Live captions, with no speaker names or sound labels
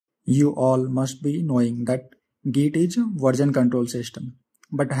You all must be knowing that Git is a version control system.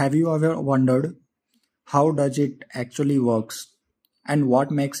 But have you ever wondered how does it actually works and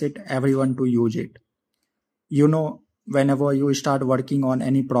what makes it everyone to use it? Whenever you start working on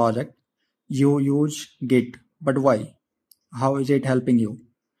any project, you use Git. But why? How is it helping you?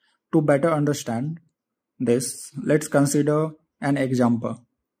 To better understand this, let's consider an example.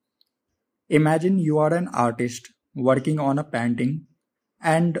 Imagine you are an artist working on a painting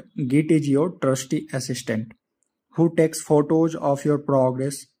and Git is your trusty assistant who takes photos of your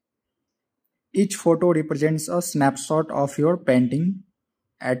progress. Each photo represents a snapshot of your painting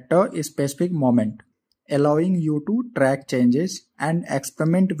at a specific moment, allowing you to track changes and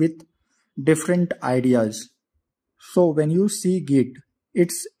experiment with different ideas. So when you see Git,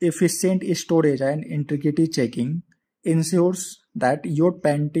 its efficient storage and integrity checking ensures that your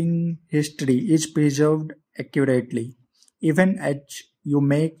painting history is preserved accurately, even as you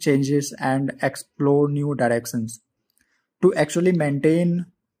make changes and explore new directions. To actually maintain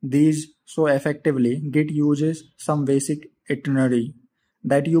these so effectively, Git uses some basic itinerary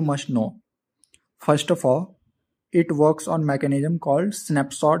that you must know. First of all, it works on mechanism called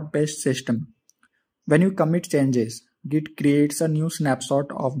snapshot based system. When you commit changes, Git creates a new snapshot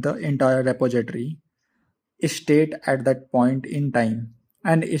of the entire repository state at that point in time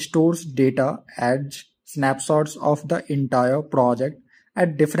and stores data as snapshots of the entire project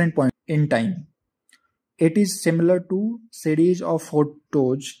at different points in time. It is similar to series of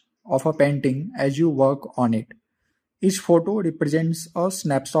photos of a painting as you work on it. Each photo represents a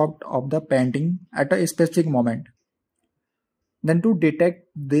snapshot of the painting at a specific moment. Then to detect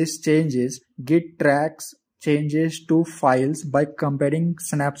these changes, Git tracks changes to files by comparing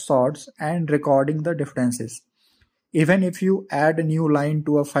snapshots and recording the differences. Even if you add a new line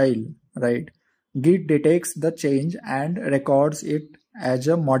to a file, right? Git detects the change and records it as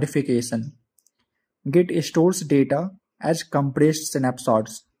a modification. Git stores data as compressed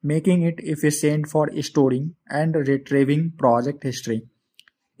snapshots, making it efficient for storing and retrieving project history.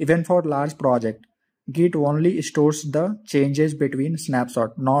 Even for large project, Git only stores the changes between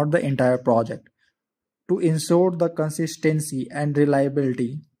snapshot, not the entire project. To ensure the consistency and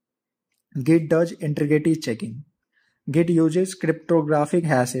reliability, Git does integrity checking. Git uses cryptographic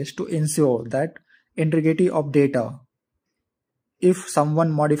hashes to ensure that integrity of data. If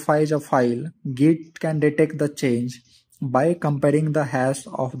someone modifies a file, Git can detect the change by comparing the hash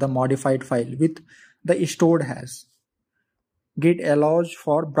of the modified file with the stored hash. Git allows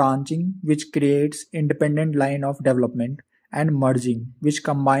for branching, which creates independent line of development, and merging, which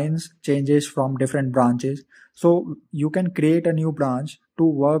combines changes from different branches. So you can create a new branch to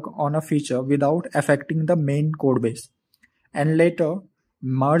work on a feature without affecting the main codebase, and later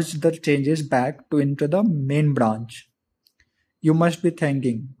merge the changes back to into the main branch. You must be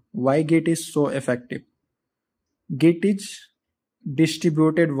thinking why Git is so effective. Git is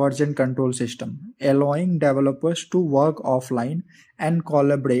distributed version control system, allowing developers to work offline and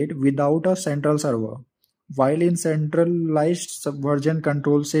collaborate without a central server. While in centralized version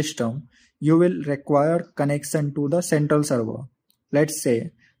control system, you will require connection to the central server. Let's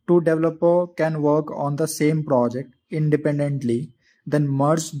say two developers can work on the same project independently, then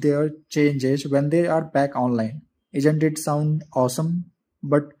merge their changes when they are back online. Isn't it sound awesome?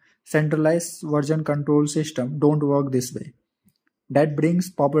 But centralized version control system don't work this way. That brings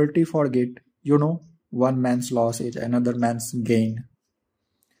popularity for Git. One man's loss is another man's gain.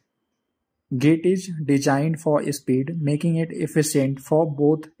 Git is designed for speed, making it efficient for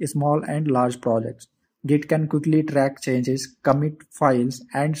both small and large projects. Git can quickly track changes, commit files,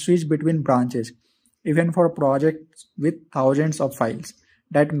 and switch between branches, even for projects with thousands of files.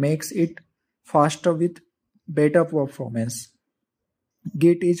 That makes it faster with better performance.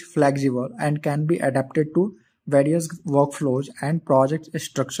 Git is flexible and can be adapted to various workflows and project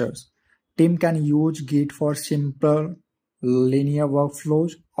structures. Team can use Git for simple linear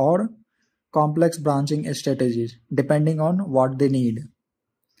workflows or complex branching strategies depending on what they need.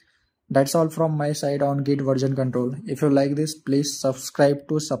 That's all from my side on Git version control. If you like this, please subscribe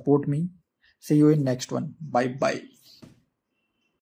to support me. See you in next one. Bye bye.